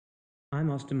I'm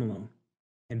Austin Malone,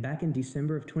 and back in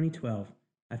December of 2012,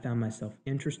 I found myself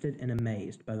interested and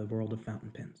amazed by the world of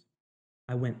fountain pens.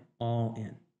 I went all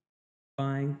in,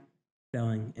 buying,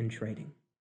 selling, and trading.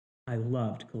 I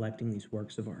loved collecting these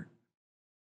works of art.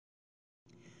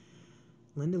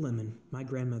 Linda Lemon, my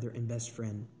grandmother and best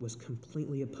friend, was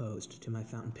completely opposed to my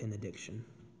fountain pen addiction.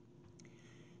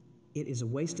 "It is a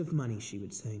waste of money," she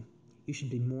would say. "You should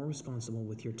be more responsible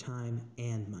with your time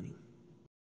and money."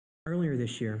 Earlier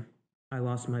this year, I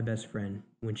lost my best friend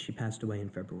when she passed away in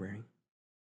February.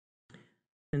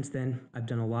 Since then, I've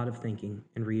done a lot of thinking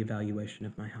and reevaluation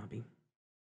of my hobby.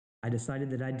 I decided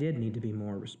that I did need to be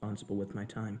more responsible with my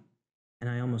time, and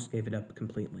I almost gave it up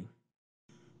completely.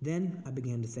 Then I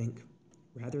began to think,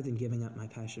 rather than giving up my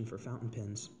passion for fountain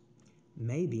pens,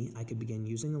 maybe I could begin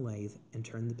using a lathe and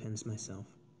turn the pens myself,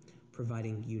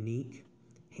 providing unique,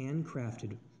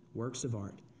 handcrafted works of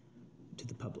art to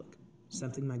the public,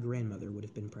 something my grandmother would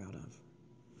have been proud of.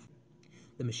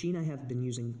 The machine I have been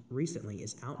using recently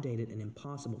is outdated and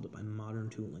impossible to buy modern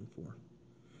tooling for.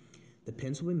 The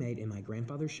pens will be made in my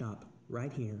grandfather's shop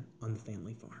right here on the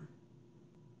family farm.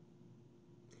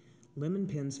 Lemon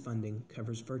Pen's funding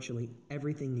covers virtually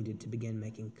everything needed to begin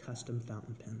making custom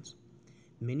fountain pens.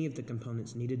 Many of the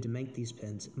components needed to make these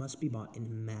pens must be bought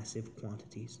in massive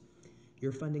quantities.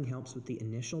 Your funding helps with the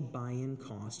initial buy-in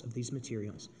cost of these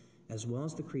materials, as well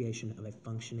as the creation of a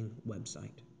functioning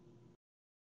website.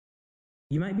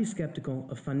 You might be skeptical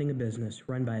of funding a business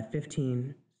run by a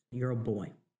 15-year-old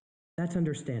boy. That's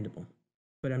understandable,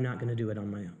 but I'm not going to do it on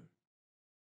my own.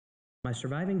 My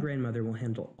surviving grandmother will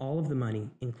handle all of the money,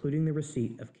 including the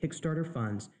receipt of Kickstarter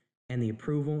funds and the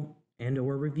approval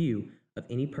and/or review of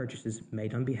any purchases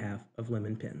made on behalf of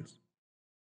Lemon Pens.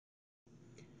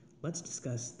 Let's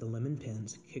discuss the Lemon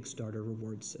Pens Kickstarter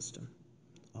rewards system.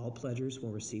 All pledgers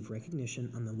will receive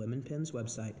recognition on the Lemon Pens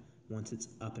website once it's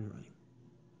up and running.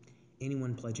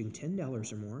 Anyone pledging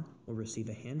 $10 or more will receive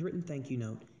a handwritten thank you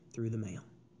note through the mail.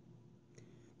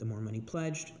 The more money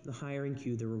pledged, the higher in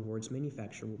queue the rewards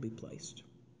manufacturer will be placed.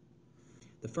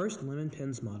 The first Lemon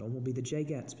Pens model will be the J.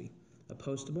 Gatsby, a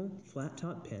postable,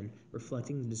 flat-top pen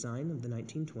reflecting the design of the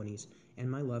 1920s and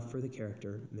my love for the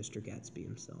character Mr. Gatsby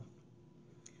himself.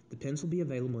 The pens will be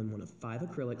available in one of 5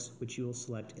 acrylics, which you will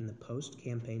select in the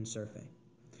post-campaign survey.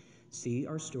 See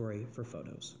our story for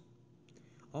photos.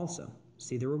 Also,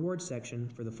 see the rewards section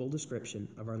for the full description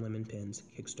of our Lemon Pens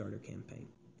Kickstarter campaign.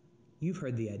 You've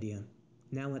heard the idea.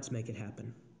 Now let's make it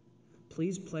happen.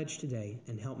 Please pledge today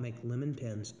and help make Lemon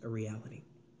Pens a reality.